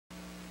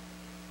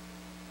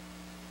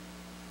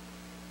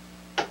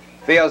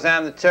Fails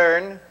on the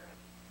turn.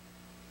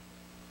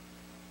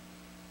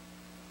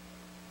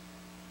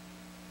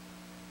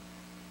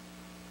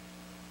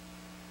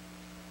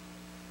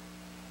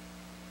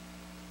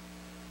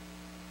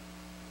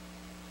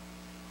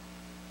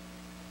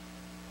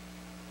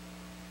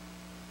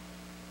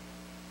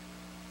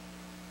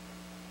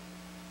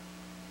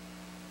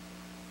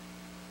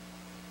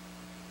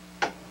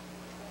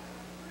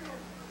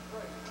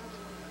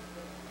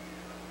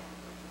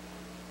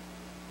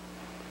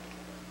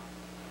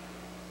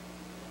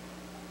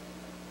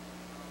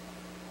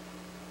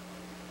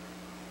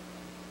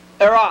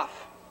 They're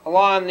off.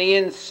 Along the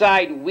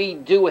inside, We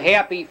Do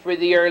Happy for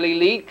the early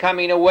lead.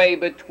 Coming away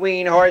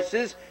between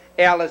horses,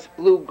 Alice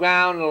Blue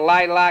Ground,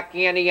 Lilac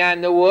Annie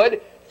on the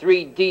Wood.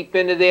 3 deep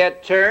into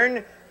that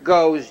turn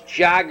goes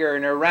Jogger,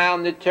 and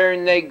around the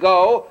turn they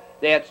go.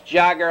 That's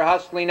Jogger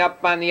hustling up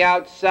on the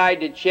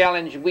outside to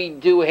challenge We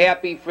Do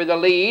Happy for the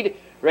lead.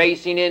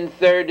 Racing in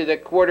third to the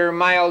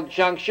quarter-mile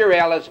juncture,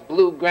 Alice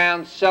Blue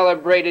Ground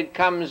Celebrated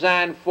comes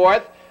on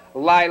fourth.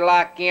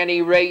 Lilac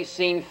Annie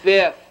racing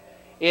fifth.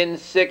 In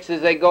 6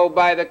 as they go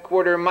by the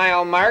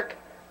quarter-mile mark.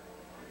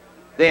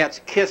 That's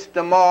Kissed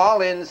 'Em All.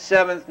 In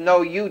 7th,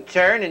 No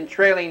U-Turn, and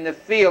trailing the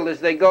field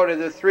as they go to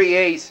the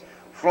 3-ace,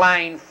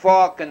 Flying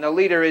Falcon. The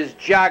leader is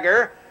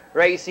Jogger.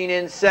 Racing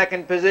in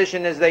 2nd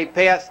position as they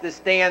pass the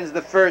stands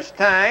the first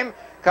time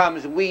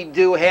comes We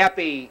Do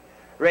Happy.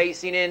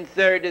 Racing in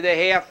 3rd to the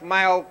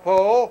half-mile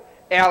pole,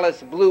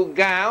 Alice Blue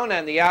Gown.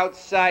 On the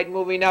outside,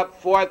 moving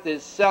up 4th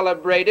is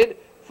Celebrated.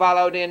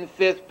 Followed in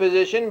 5th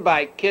position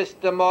by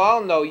Kissed 'Em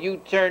All. No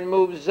U-Turn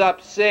moves up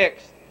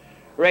 6th.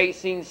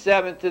 Racing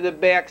 7th to the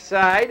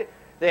backside.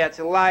 That's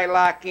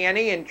Lilac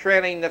Annie, and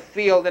trailing the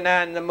field and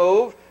on the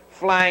move,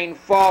 Flying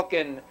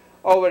Falcon.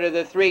 Over to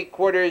the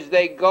 3/4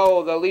 they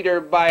go. The leader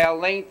by a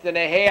length and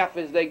a half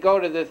as they go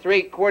to the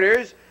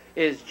 3/4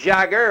 is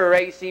Jogger.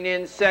 Racing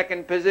in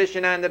 2nd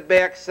position on the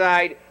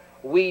backside,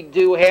 We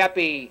Do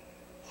Happy.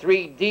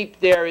 3 deep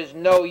there is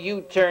No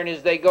U-Turn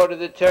as they go to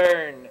the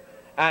turn.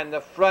 On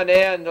the front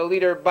end, the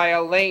leader by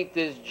a length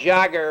is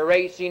Jogger.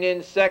 Racing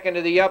in 2nd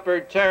to the upper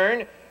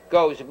turn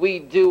goes We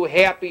Do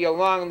Happy.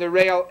 Along the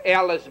rail,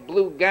 Alice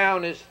Blue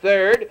Gown is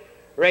 3rd.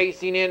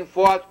 Racing in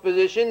 4th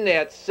position,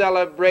 that's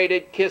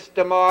Celebrated. Kissed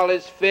 'Em All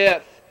is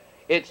 5th.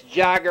 It's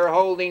Jogger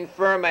holding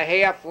firm a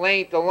half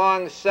length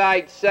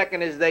alongside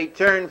 2nd as they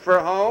turn for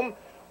home.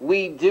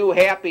 We Do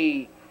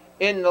Happy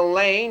in the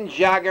lane.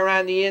 Jogger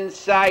on the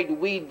inside,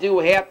 We Do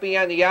Happy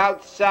on the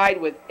outside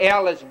with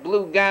Alice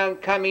Blue Gown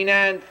coming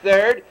on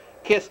 3rd.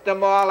 Kissed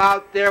 'Em All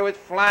out there with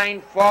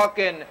Flying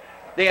Falcon.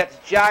 That's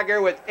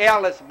Jogger with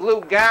Alice Blue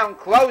Gown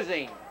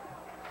closing.